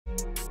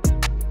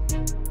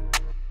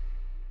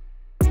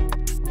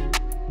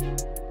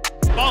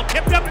Ball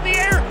tipped up in the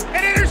air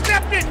and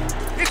intercepted.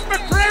 It's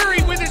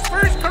McCreary with his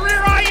first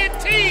career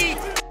INT.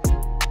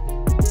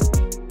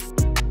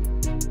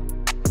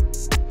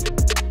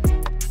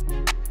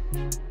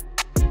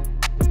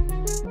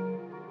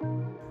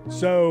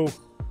 So,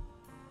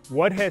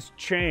 what has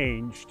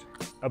changed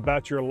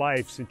about your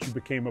life since you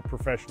became a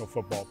professional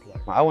football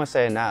player? I wouldn't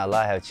say not a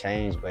lot have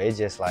changed, but it's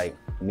just like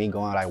me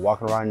going, like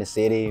walking around the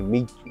city,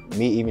 me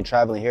even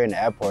traveling here in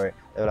the airport.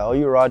 They're like, oh,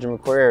 you Roger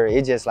McCreary.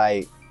 It's just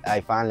like, I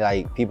finally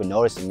like people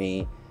noticing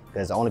me,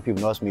 because the only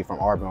people notice me from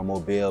Auburn or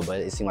Mobile, but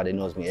it seems like they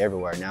notice me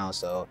everywhere now.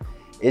 So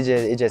it's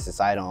just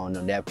exciting on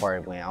that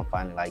part when I'm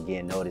finally like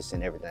getting noticed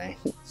and everything.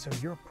 So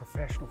you're a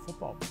professional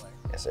football player.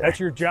 Yes, sir. That's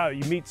your job.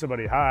 You meet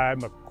somebody, hi,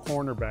 I'm a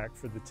cornerback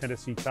for the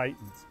Tennessee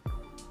Titans.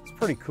 It's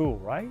pretty cool,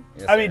 right?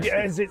 Yes, I mean,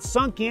 sir. has it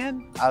sunk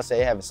in? I'll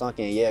say it haven't sunk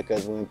in yet,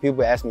 because when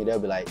people ask me, they'll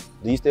be like,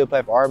 do you still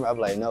play for Auburn? I'll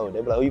be like, no.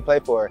 They'll be like, who you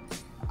play for?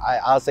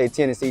 I'll say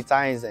Tennessee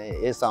Titans, and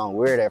it sounds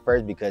weird at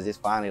first because it's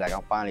finally like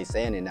I'm finally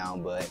saying it now,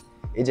 but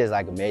it's just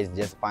like amazing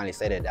just to finally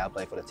say that I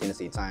play for the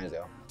Tennessee Titans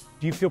though.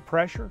 Do you feel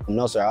pressure?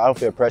 No, sir, I don't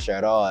feel pressure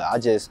at all. I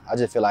just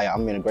feel like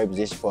I'm in a great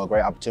position for a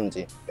great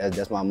opportunity.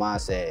 That's my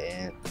mindset,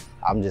 and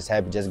I'm just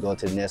happy just to go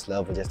to the next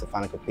level, just to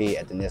finally compete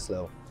at the next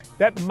level.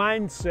 That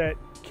mindset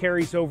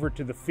carries over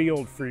to the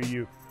field for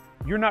you.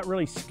 You're not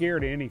really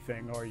scared of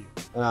anything, are you?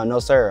 No,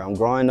 sir. I'm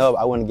growing up.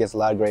 I went against a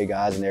lot of great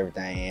guys and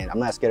everything, and I'm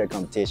not scared of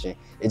competition.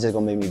 It's just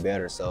gonna make me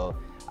better. So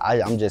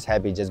I'm just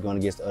happy just going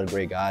against the other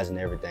great guys and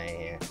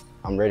everything, and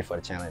I'm ready for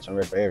the challenge. I'm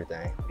ready for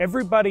everything.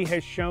 Everybody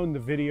has shown the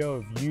video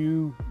of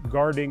you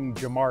guarding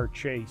Jamar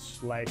Chase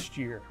last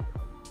year.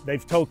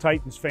 They've told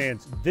Titans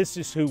fans, this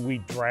is who we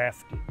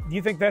drafted. Do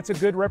you think that's a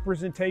good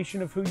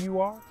representation of who you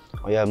are?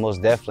 Oh yeah,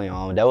 most definitely.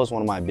 That was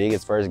one of my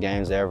biggest first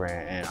games ever,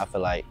 and I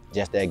feel like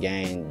just that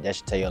game, that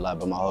should tell you a lot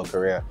about my whole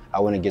career. I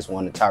went against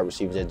one of the top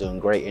receivers that's doing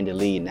great in the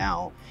league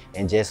now,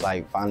 and just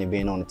like finally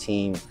being on the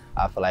team,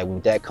 I feel like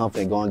with that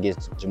confident going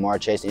against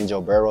Jamar Chase and Joe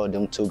Burrow,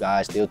 them two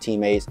guys still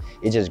teammates,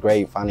 it's just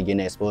great finally getting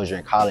that exposure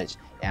in college,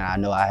 and I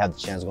know I have the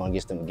chance of going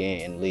against them again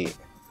in the league.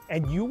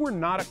 And you were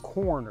not a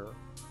corner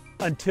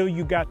until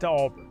you got to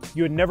Auburn.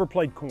 You had never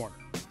played corner.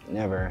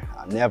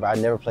 I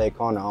never played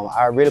corner.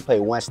 I really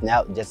played one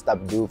snap just to stop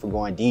the dude from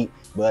going deep.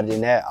 But other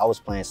than that, I was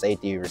playing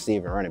safety,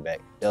 receiver, and running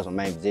back. Those were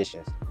my main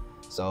positions.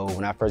 So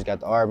when I first got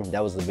to Auburn,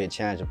 that was a big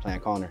challenge of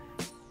playing corner.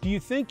 Do you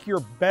think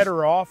you're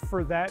better off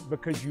for that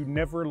because you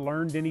never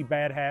learned any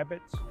bad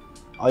habits?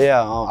 Oh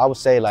yeah, I would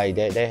say like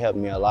they helped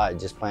me a lot,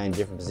 just playing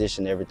different positions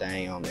and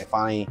everything. And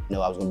finally,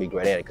 I was gonna be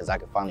great at it because I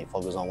could finally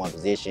focus on one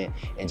position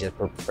and just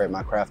perfect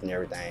my craft and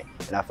everything.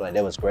 And I feel like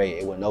that was great.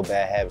 It was no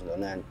bad habits, no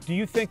nothing. Do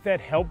you think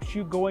that helps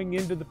you going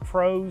into the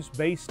pros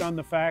based on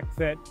the fact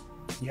that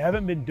you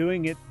haven't been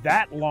doing it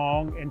that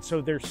long, and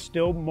so there's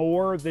still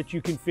more that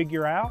you can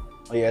figure out?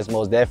 Oh yeah, it's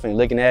most definitely.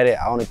 Looking at it,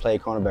 I only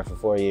played cornerback for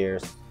 4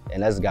 years.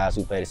 And that's guys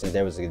who played it since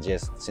they was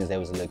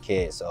a little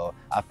kid. So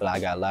I feel like I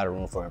got a lot of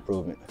room for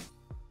improvement.